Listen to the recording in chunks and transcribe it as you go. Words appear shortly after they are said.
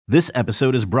This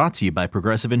episode is brought to you by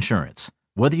Progressive Insurance.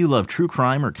 Whether you love true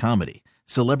crime or comedy,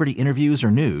 celebrity interviews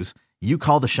or news, you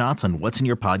call the shots on what's in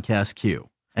your podcast queue.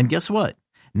 And guess what?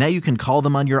 Now you can call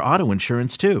them on your auto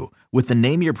insurance too with the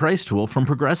Name Your Price tool from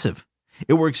Progressive.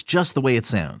 It works just the way it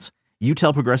sounds. You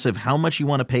tell Progressive how much you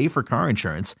want to pay for car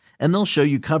insurance, and they'll show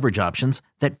you coverage options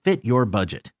that fit your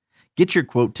budget. Get your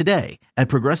quote today at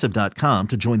Progressive.com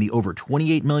to join the over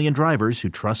 28 million drivers who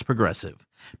trust Progressive.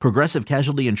 Progressive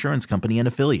Casualty Insurance Company and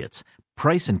Affiliates.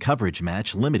 Price and coverage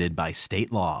match limited by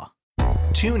state law.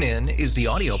 TuneIn is the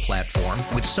audio platform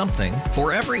with something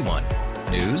for everyone.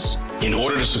 News. In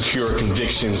order to secure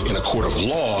convictions in a court of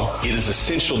law, it is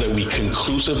essential that we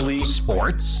conclusively.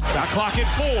 Sports. Shot clock at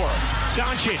 4.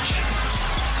 Doncic.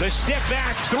 The step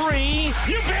back 3.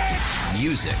 You bet.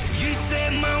 Music. You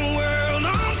set my world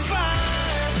on fire.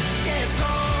 Yes,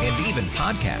 and even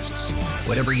podcasts.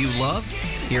 Whatever you love,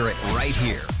 hear it right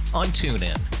here on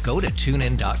TuneIn. Go to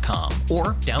TuneIn.com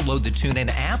or download the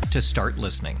TuneIn app to start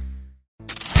listening.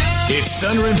 It's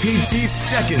Thunder and PT's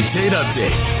second date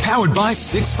update, powered by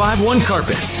 651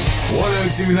 Carpets.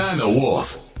 1029 The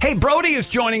Wolf. Hey, Brody is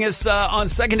joining us on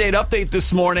Second Date Update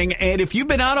this morning. And if you've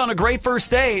been out on a great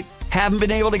first date, haven't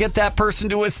been able to get that person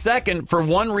to a second for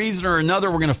one reason or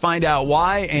another, we're going to find out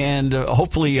why and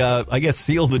hopefully,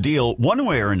 seal the deal one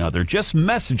way or another. Just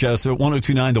message us at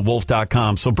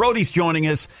 1029thewolf.com. So Brody's joining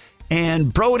us.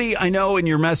 And Brody, I know in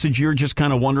your message you're just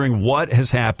kind of wondering what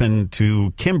has happened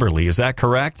to Kimberly. Is that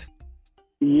correct?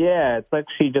 Yeah, it's like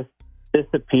she just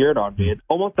disappeared on me. It's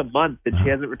almost a month and she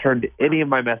hasn't returned any of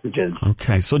my messages.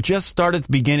 Okay, so just start at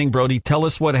the beginning, Brody. Tell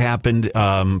us what happened.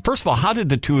 First of all, how did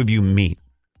the two of you meet?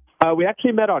 We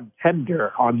actually met on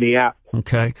Tinder on the app.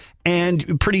 Okay,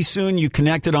 and pretty soon you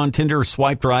connected on Tinder,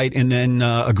 swiped right, and then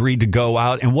agreed to go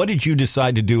out. And what did you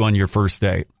decide to do on your first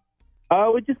date?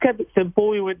 We just kept it simple.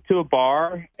 We went to a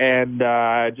bar and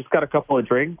just got a couple of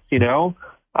drinks, you know.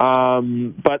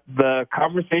 But the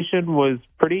conversation was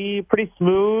pretty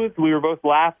smooth. We were both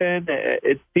laughing.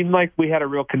 It seemed like we had a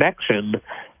real connection.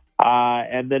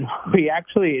 And then we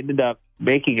actually ended up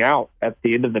making out at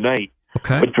the end of the night,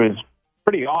 which was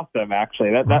pretty awesome,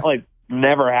 actually. That like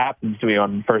never happens to me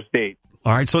on first date.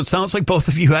 All right, so it sounds like both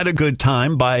of you had a good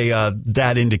time by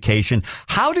that indication.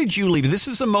 How did you leave? This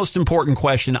is the most important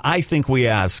question I think we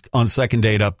ask on Second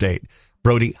Date Update.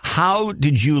 Brody, how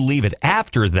did you leave it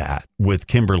after that with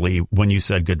Kimberly when you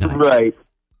said goodnight? Right.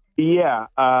 Yeah.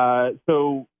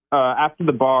 So after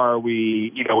the bar,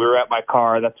 we were at my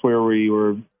car. That's where we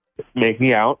were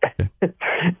making out.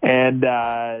 And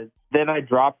then I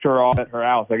dropped her off at her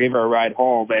house. I gave her a ride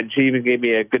home, and she even gave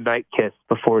me a goodnight kiss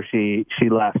before she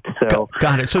left. So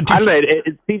got it. So I don't know,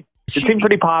 it seemed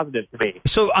pretty positive to me.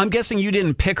 So I'm guessing you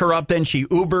didn't pick her up, then she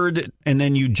Ubered, and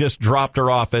then you just dropped her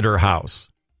off at her house.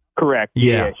 Correct.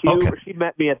 Yeah. She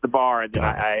met me at the bar, and then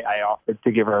I offered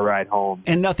to give her a ride home.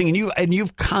 And nothing. And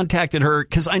you've contacted her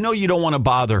because I know you don't want to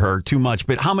bother her too much.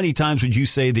 But how many times would you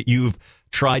say that you've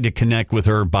tried to connect with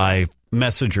her by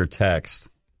message or text?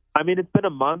 I mean, it's been a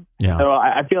month, yeah. So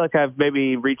I feel like I've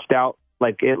maybe reached out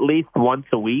like at least once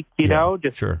a week.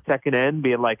 Just checking in,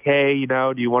 being like, hey,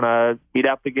 do you want to meet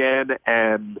up again?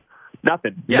 And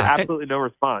nothing. Yeah, absolutely no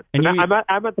response. And I'm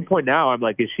at the point now. I'm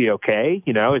like, is she okay?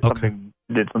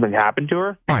 Did something happen to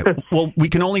her? All right. Well, we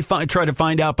can only try to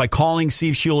find out by calling, see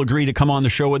if she'll agree to come on the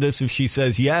show with us. If she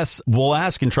says yes, we'll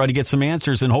ask and try to get some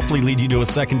answers and hopefully lead you to a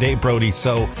second date, Brody.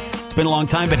 So it's been a long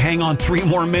time, but hang on 3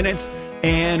 more minutes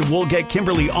and we'll get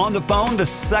Kimberly on the phone. The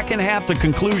second half, the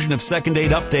conclusion of Second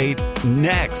Date Update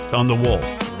next on The Wolf.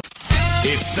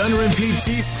 It's Thunder and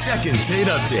PT's second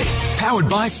date update, powered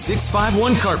by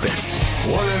 651 Carpets.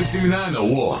 1029 The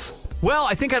Wolf. Well,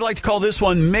 I think I'd like to call this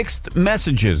one Mixed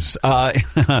Messages.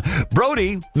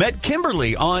 Brody met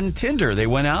Kimberly on Tinder. They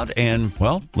went out and,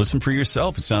 well, listen for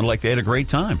yourself. It sounded like they had a great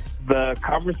time. The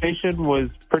conversation was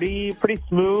pretty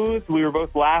smooth. We were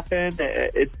both laughing.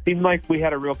 It seemed like we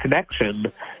had a real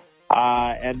connection.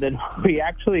 And then we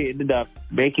actually ended up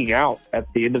making out at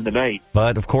the end of the night.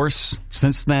 But, of course,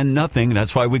 since then, nothing.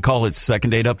 That's why we call it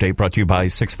Second Date Update, brought to you by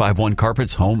 651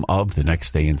 Carpets, home of the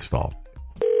next day install.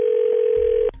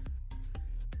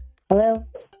 Hello?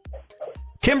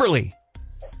 Kimberly.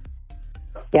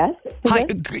 Yes? Hi.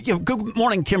 Good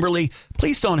morning, Kimberly.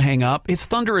 Please don't hang up. It's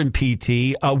Thunder and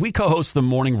PT. We co-host the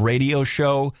morning radio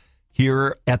show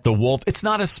here at The Wolf. It's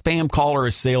not a spam call or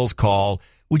a sales call.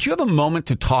 Would you have a moment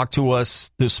to talk to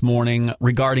us this morning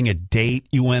regarding a date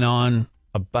you went on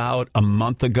about a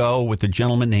month ago with a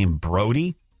gentleman named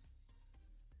Brody?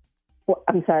 Well,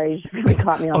 I'm sorry, you just really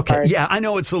caught me off guard. Yeah, I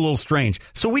know it's a little strange.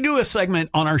 So we do a segment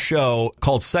on our show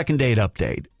called Second Date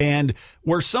Update, and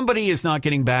where somebody is not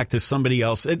getting back to somebody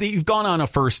else. You've gone on a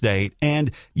first date,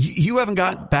 and you haven't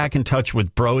gotten back in touch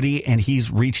with Brody, and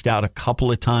he's reached out a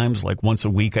couple of times, like once a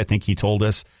week, I think he told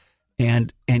us,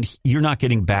 and you're not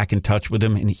getting back in touch with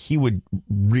him, and he would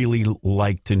really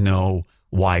like to know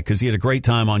why, because he had a great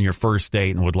time on your first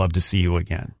date and would love to see you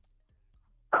again.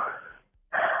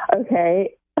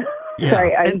 Okay. Yeah.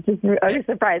 Sorry, I was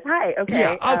surprised. Hi. Okay.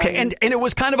 Yeah. Okay. And it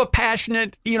was kind of a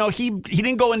passionate, he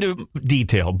didn't go into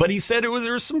detail, but he said there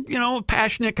was some,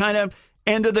 passionate kind of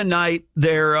end of the night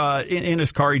there in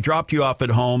his car. He dropped you off at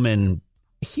home, and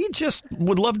he just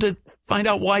would love to find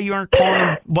out why you aren't calling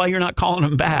him, why you're not calling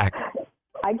him back.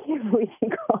 I can't believe you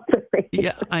called the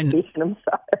radio station. I'm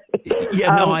sorry.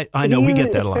 Yeah, no, I know. We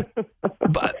get that a lot.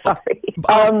 But,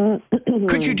 sorry.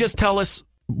 Could you just tell us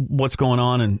what's going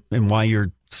on and why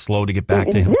you're slow to get back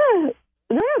to him? Yeah.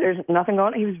 No, there's nothing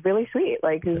going on. He was really sweet.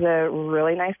 Like, he's a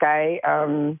really nice guy.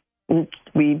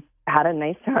 We had a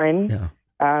nice time. Yeah.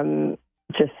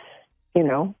 Just,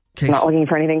 not looking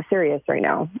for anything serious right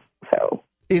now. So.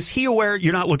 Is he aware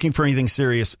you're not looking for anything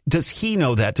serious? Does he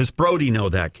know that? Does Brody know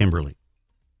that, Kimberly?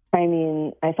 I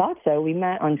mean, I thought so. We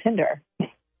met on Tinder.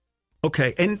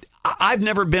 Okay, and I've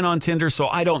never been on Tinder, so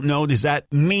I don't know. Does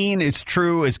that mean it's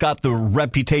true? It's got the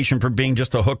reputation for being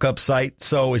just a hookup site.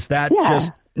 So is that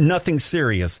just nothing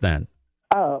serious then?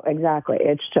 Oh, exactly.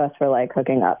 It's just for like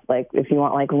hooking up. Like if you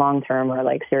want like long-term or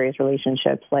like serious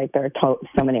relationships, like there are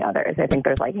so many others. I think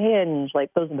there's like Hinge,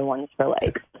 like those are the ones for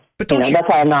like, but that's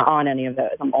why I'm not on any of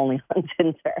those. I'm only on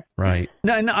Tinder. Right.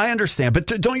 No, I understand. But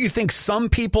don't you think some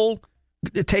people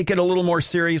take it a little more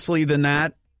seriously than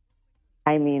that?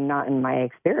 I mean, not in my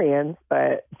experience,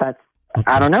 but that's, okay.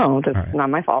 I don't know. That's not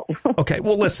my fault. Okay.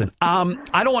 Well, listen,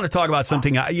 I don't want to talk about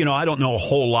something, I don't know a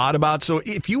whole lot about. So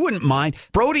if you wouldn't mind,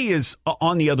 Brody is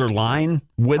on the other line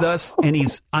with us, and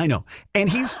he's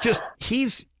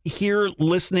here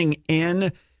listening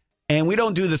in, and we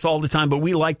don't do this all the time, but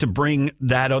we like to bring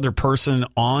that other person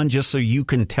on just so you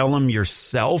can tell him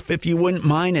yourself, if you wouldn't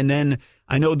mind. And then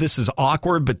I know this is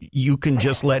awkward, but you can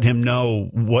just let him know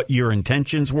what your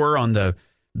intentions were on the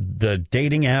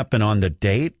dating app and on the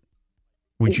date.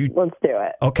 Would you? Let's do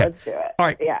it. Okay. Let's do it. All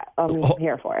right. Yeah, I'm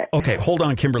here for it. Okay, hold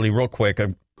on, Kimberly, real quick.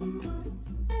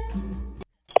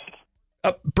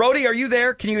 Brody, are you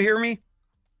there? Can you hear me?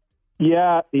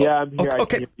 Yeah, I'm here.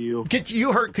 Okay. I can hear you.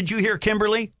 Could you hear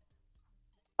Kimberly?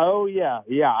 Oh, yeah,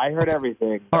 I heard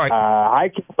everything. All right. Hi,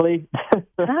 Kimberly.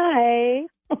 Hi.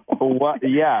 What?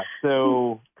 Yeah,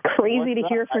 so... Crazy to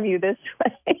hear from you this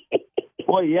way.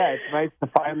 Well, yeah, it's nice to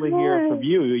finally hear from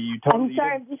you. You totally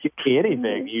didn't give me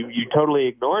anything. You totally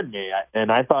ignored me,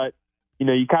 and I thought,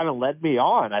 you kind of led me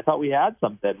on. I thought we had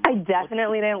something. I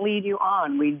definitely didn't lead you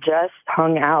on. We just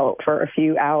hung out for a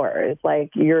few hours. Like,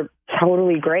 you're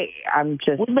totally great.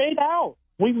 We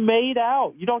made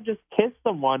out. You don't just kiss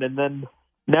someone and then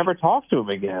never talk to them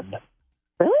again.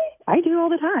 Really? I do all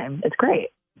the time. It's great.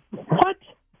 What?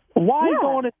 Why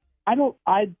go on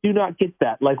I do not get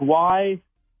that. Like, why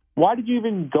did you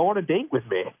even go on a date with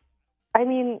me? I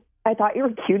mean, I thought you were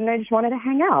cute and I just wanted to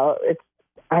hang out.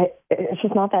 It's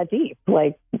just not that deep.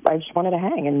 Like, I just wanted to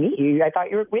hang and meet you. I thought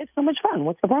we had so much fun.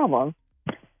 What's the problem?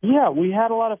 Yeah, we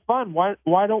had a lot of fun.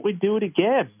 Why don't we do it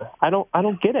again? I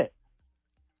don't get it.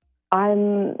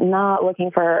 I'm not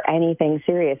looking for anything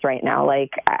serious right now.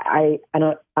 Like, I'm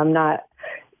not,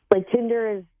 like,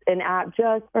 Tinder is an app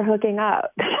just for hooking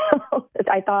up.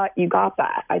 I thought you got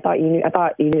that. I thought you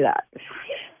knew that.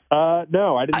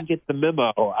 No, I didn't get the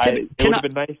memo. It would have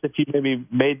been nice if you maybe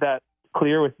made that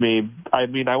clear with me. I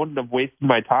mean, I wouldn't have wasted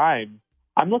my time.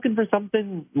 I'm looking for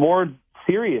something more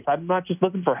serious. I'm not just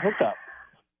looking for hookup.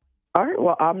 All right,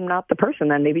 well, I'm not the person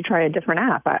then. Maybe try a different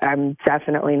app. I'm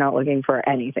definitely not looking for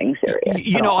anything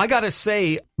serious. I got to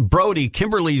say, Brody,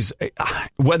 Kimberly's,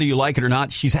 whether you like it or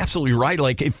not, she's absolutely right.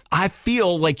 Like, if I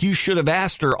feel like you should have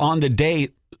asked her on the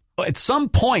date, at some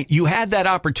point you had that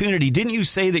opportunity. Didn't you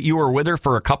say that you were with her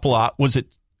for a couple of,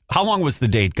 how long was the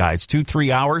date, guys?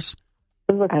 2-3 hours?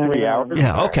 It was like 3 hours.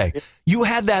 Yeah, okay. You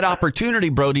had that opportunity,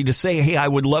 Brody, to say, hey, I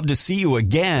would love to see you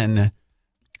again.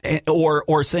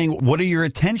 Or saying, what are your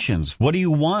intentions? What do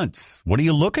you want? What are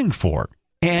you looking for?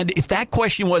 And if that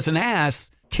question wasn't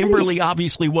asked, Kimberly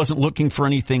obviously wasn't looking for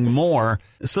anything more.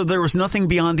 So there was nothing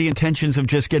beyond the intentions of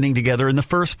just getting together in the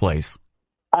first place.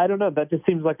 I don't know. That just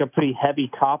seems like a pretty heavy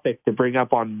topic to bring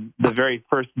up on the very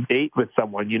first date with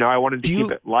someone. I wanted to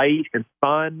keep it light and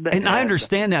fun. And I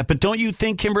understand that. But don't you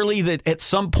think, Kimberly, that at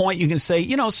some point you can say,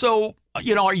 so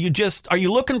are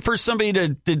you looking for somebody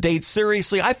to date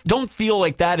seriously? I don't feel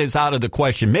like that is out of the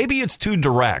question. Maybe it's too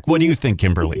direct. What do you think,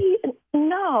 Kimberly?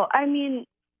 No, I mean,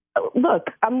 look,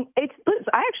 I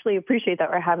actually appreciate that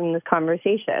we're having this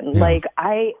conversation. Yeah. Like,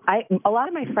 a lot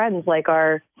of my friends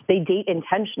they date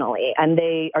intentionally, and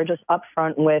they are just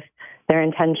upfront with their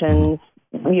intentions,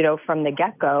 from the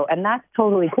get-go, and that's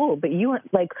totally cool. But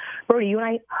Brody, you and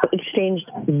I exchanged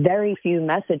very few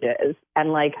messages,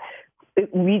 and I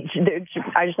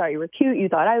just thought you were cute. You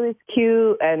thought I was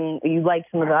cute, and you liked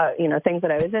some of the things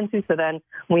that I was into. So then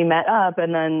we met up,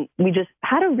 and then we just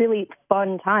had a really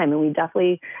fun time, and we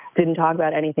definitely didn't talk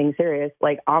about anything serious.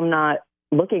 Like, I'm not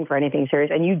looking for anything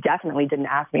serious, and you definitely didn't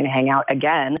ask me to hang out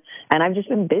again. And I've just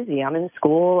been busy. I'm in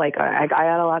school. Like, I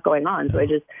had a lot going on, so I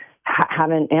just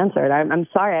haven't answered. I'm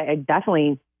sorry.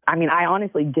 I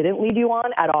honestly didn't lead you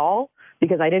on at all,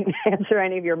 because I didn't answer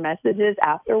any of your messages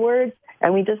afterwards,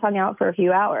 and we just hung out for a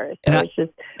few hours. So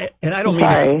I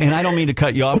don't mean to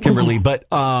cut you off, Kimberly, but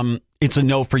it's a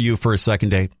no for you for a second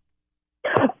date.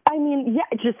 I mean,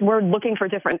 yeah, just we're looking for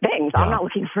different things. Yeah. I'm not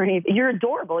looking for anything. You're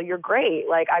adorable. You're great.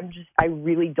 Like, I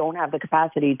really don't have the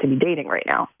capacity to be dating right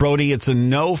now. Brody, it's a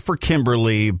no for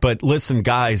Kimberly. But listen,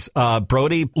 guys,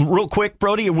 Brody, real quick,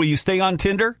 Brody, will you stay on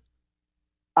Tinder?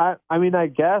 I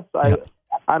guess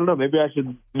I don't know. Maybe I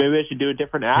should do a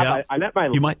different app. Yeah. I met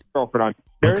my girlfriend on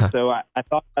Tinder, so I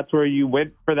thought that's where you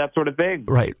went for that sort of thing.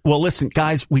 Right. Well, listen,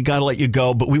 guys, we got to let you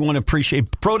go, but we want to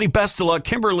appreciate Brody. Best of luck,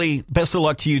 Kimberly. Best of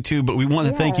luck to you too. But we want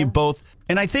to thank you both,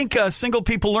 and I think single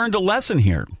people learned a lesson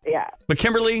here. Yeah. But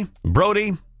Kimberly,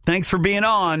 Brody, thanks for being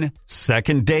on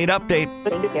Second Date Update.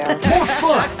 More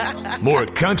fun, more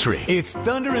country. It's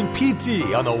Thunder and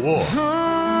PT on the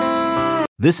Wolf.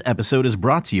 This episode is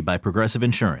brought to you by Progressive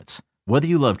Insurance. Whether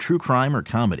you love true crime or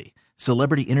comedy,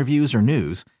 celebrity interviews or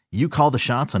news, you call the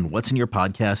shots on what's in your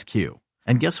podcast queue.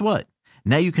 And guess what?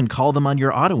 Now you can call them on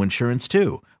your auto insurance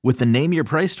too, with the Name Your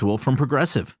Price tool from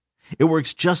Progressive. It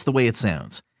works just the way it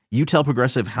sounds. You tell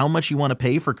Progressive how much you want to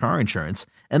pay for car insurance,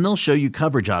 and they'll show you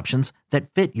coverage options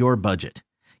that fit your budget.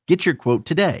 Get your quote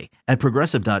today at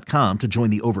Progressive.com to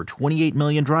join the over 28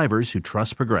 million drivers who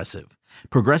trust Progressive.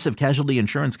 Progressive Casualty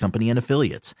Insurance Company and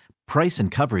Affiliates. Price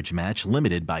and coverage match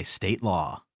limited by state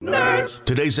law. Nerds.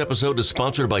 Today's episode is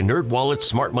sponsored by NerdWallet's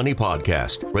Smart Money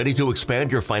Podcast. Ready to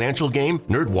expand your financial game?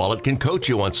 NerdWallet can coach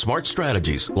you on smart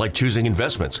strategies like choosing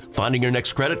investments, finding your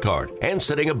next credit card, and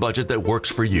setting a budget that works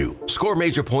for you. Score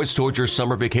major points towards your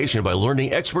summer vacation by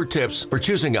learning expert tips for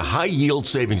choosing a high-yield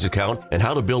savings account and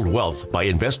how to build wealth by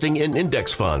investing in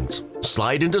index funds.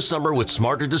 Slide into summer with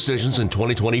smarter decisions in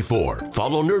 2024.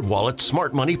 Follow NerdWallet's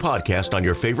Smart Money Podcast on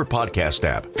your favorite podcast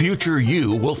app. Future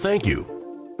you will thank you.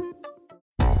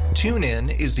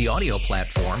 TuneIn is the audio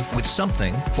platform with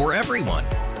something for everyone.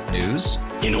 News.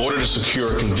 In order to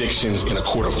secure convictions in a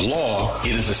court of law,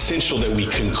 it is essential that we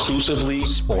conclusively.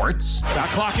 Sports. Got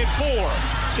clock at 4.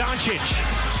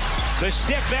 Doncic. The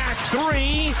step back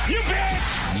 3. You bet.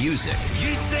 Music.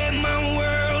 You set my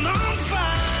world on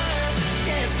fire.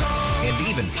 Yes, and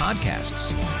even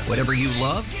podcasts. Whatever you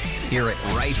love, hear it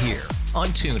right here on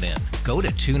TuneIn. Go to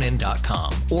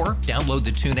TuneIn.com or download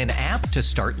the TuneIn app to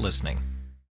start listening.